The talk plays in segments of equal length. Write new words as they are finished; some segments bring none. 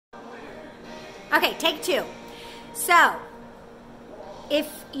Okay, take two. So, if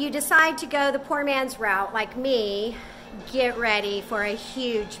you decide to go the poor man's route like me, get ready for a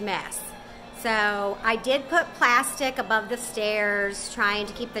huge mess. So, I did put plastic above the stairs, trying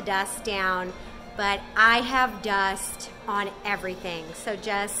to keep the dust down, but I have dust on everything. So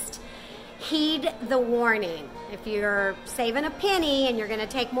just heed the warning. If you're saving a penny and you're gonna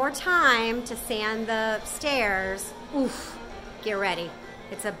take more time to sand the stairs, oof, get ready.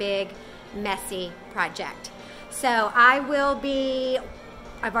 It's a big, messy project. So I've already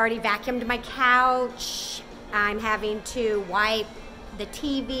vacuumed my couch. I'm having to wipe the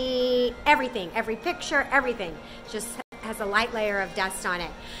TV, everything, every picture, everything just has a light layer of dust on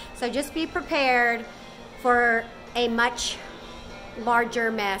it. So just be prepared for a much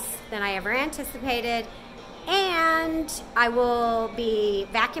larger mess than I ever anticipated. And I will be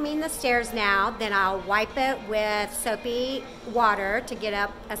vacuuming the stairs now, then I'll wipe it with soapy water to get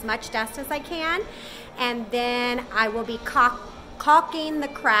up as much dust as I can. And then I will be caulking the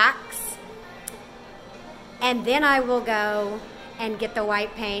cracks. And then I will go and get the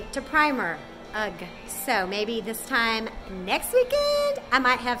white paint to primer. Ugh. So maybe this time next weekend, I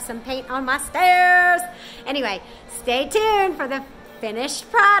might have some paint on my stairs. Anyway, stay tuned for the finished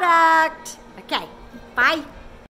product. Okay, bye.